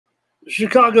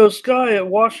Chicago Sky at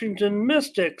Washington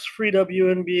Mystics. Free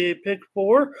WNBA pick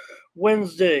for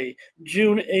Wednesday,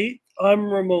 June 8th. I'm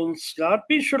Ramon Scott.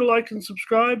 Be sure to like and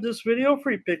subscribe this video.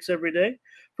 Free picks every day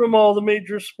from all the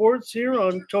major sports here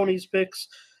on Tony's Picks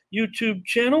YouTube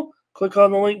channel. Click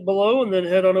on the link below and then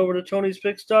head on over to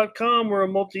Tony'sPicks.com. We're a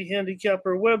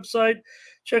multi-handicapper website.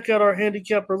 Check out our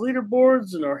handicapper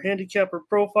leaderboards and our handicapper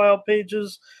profile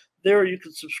pages. There you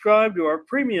can subscribe to our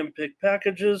premium pick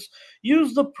packages.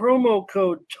 Use the promo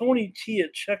code TonyT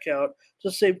at checkout to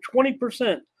save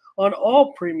 20% on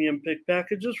all premium pick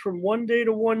packages from 1 day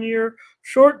to 1 year.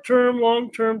 Short term,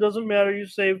 long term, doesn't matter. You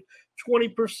save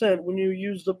 20% when you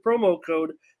use the promo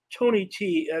code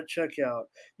TonyT at checkout.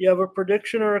 You have a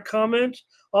prediction or a comment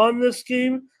on this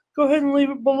game? Go ahead and leave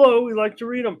it below. We like to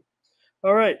read them.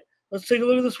 All right. Let's take a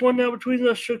look at this one now between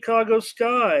the Chicago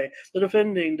Sky, the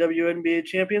defending WNBA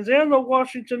champions, and the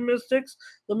Washington Mystics.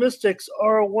 The Mystics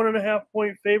are a 1.5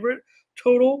 point favorite.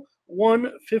 Total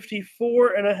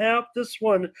 154.5. This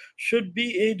one should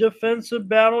be a defensive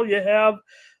battle. You have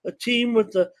a team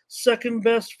with the second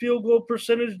best field goal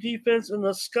percentage defense in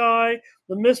the Sky.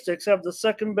 The Mystics have the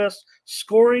second best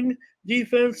scoring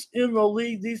defense in the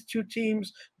league. These two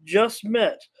teams just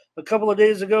met a couple of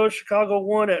days ago. Chicago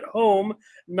won at home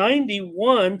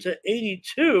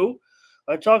 91-82.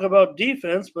 I talk about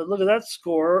defense, but look at that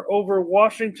score over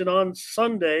Washington on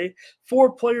Sunday.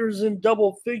 4 players in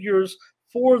double figures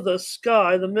for the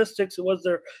Sky. The Mystics, it was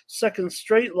their second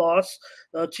straight loss.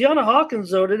 Tiana Hawkins,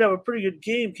 though, did have a pretty good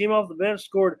game. Came off the bench,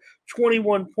 scored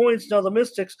 21 points. Now the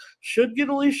Mystics should get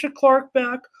Alicia Clark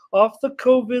back off the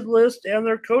COVID list, and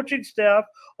their coaching staff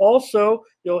also.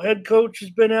 Head coach has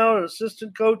been out, an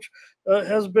assistant coach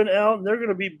has been out, and they're going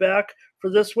to be back for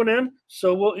this one. And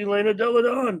so will Elena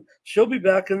Deladon. She'll be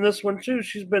back in this one too.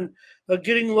 She's been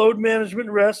getting load management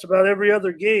rest about every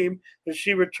other game as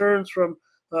she returns from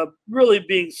really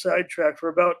being sidetracked for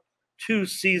about 2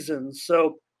 seasons.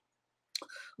 So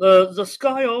the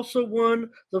Sky also won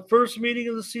the first meeting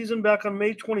of the season back on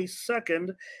May 22nd,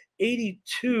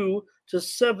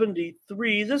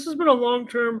 82-73. This has been a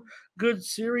long-term good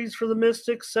series for the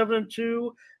Mystics.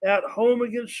 7-2 at home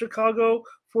against Chicago,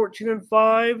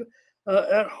 14-5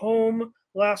 at home.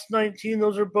 Last 19,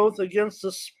 those are both against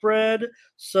the spread.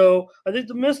 So I think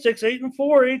the Mystics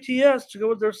 8-4 ATS to go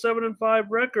with their 7-5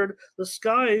 record. The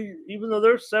Sky, even though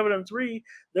they're 7-3,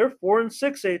 they're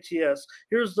 4-6 ATS.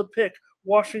 Here's the pick: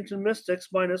 Washington Mystics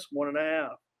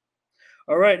 -1.5.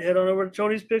 All right, head on over to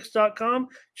Tony'sPicks.com.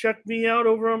 Check me out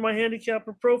over on my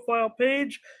handicapper profile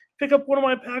page. Pick up one of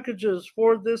my packages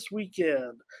for this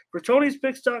weekend. For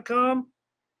Tony'sPicks.com,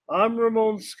 I'm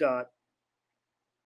Ramon Scott.